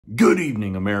Good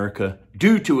evening, America.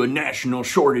 Due to a national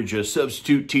shortage of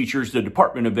substitute teachers, the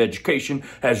Department of Education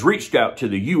has reached out to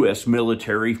the U.S.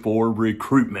 military for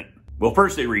recruitment. Well,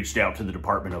 first they reached out to the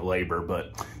Department of Labor,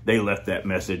 but they left that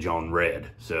message on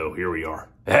red. So here we are.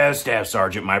 As Staff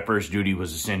Sergeant, my first duty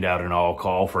was to send out an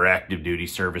all-call for active duty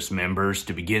service members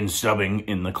to begin subbing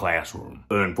in the classroom.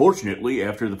 Unfortunately,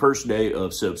 after the first day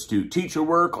of substitute teacher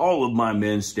work, all of my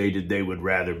men stated they would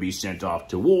rather be sent off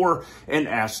to war and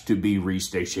asked to be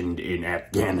restationed in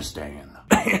Afghanistan.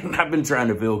 And I've been trying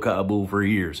to fill Kabul for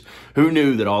years. Who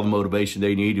knew that all the motivation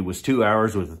they needed was 2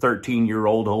 hours with a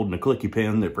 13-year-old holding a clicky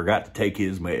pen that forgot to take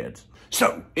his meds?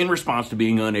 So, in response to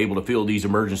being unable to fill these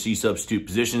emergency substitute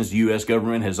positions, the U.S.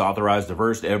 government has authorized the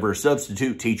first ever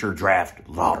substitute teacher draft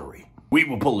lottery. We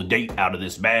will pull a date out of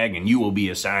this bag and you will be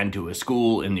assigned to a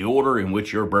school in the order in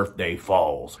which your birthday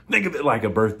falls. Think of it like a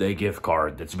birthday gift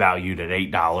card that's valued at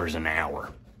 $8 an hour.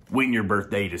 When your birth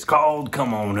date is called,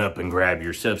 come on up and grab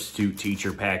your substitute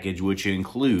teacher package, which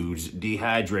includes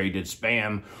dehydrated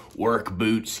Spam, work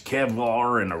boots,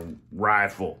 Kevlar, and a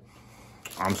rifle.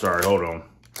 I'm sorry, hold on.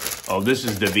 Oh, this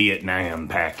is the Vietnam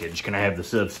package. Can I have the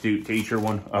substitute teacher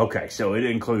one? Okay, so it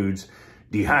includes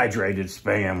dehydrated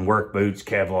Spam, work boots,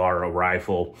 Kevlar, a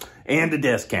rifle, and a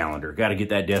desk calendar. Got to get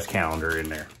that desk calendar in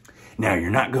there. Now,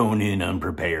 you're not going in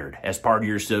unprepared. As part of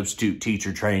your substitute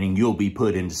teacher training, you'll be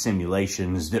put into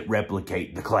simulations that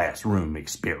replicate the classroom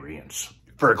experience.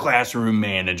 For classroom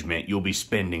management, you'll be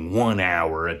spending 1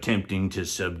 hour attempting to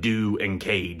subdue and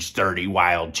cage 30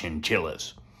 wild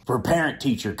chinchillas. For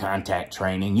parent-teacher contact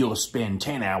training, you'll spend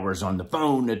 10 hours on the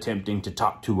phone attempting to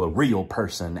talk to a real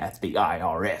person at the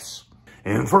IRS.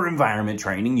 And for environment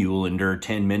training, you will endure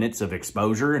 10 minutes of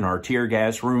exposure in our tear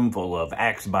gas room full of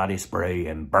Axe body spray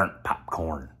and burnt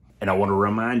popcorn. And I want to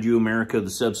remind you, America,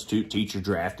 the substitute teacher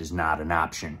draft is not an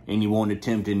option. Anyone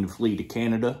attempting to flee to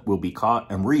Canada will be caught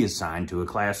and reassigned to a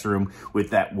classroom with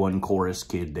that one chorus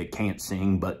kid that can't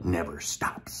sing but never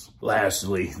stops.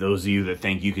 Lastly, those of you that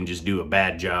think you can just do a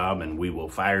bad job and we will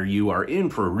fire you are in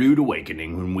for a rude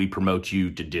awakening when we promote you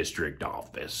to district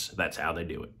office. That's how they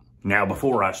do it. Now,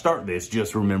 before I start this,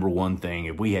 just remember one thing.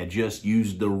 If we had just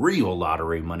used the real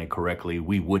lottery money correctly,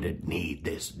 we wouldn't need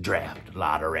this draft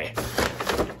lottery.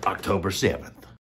 October 7th.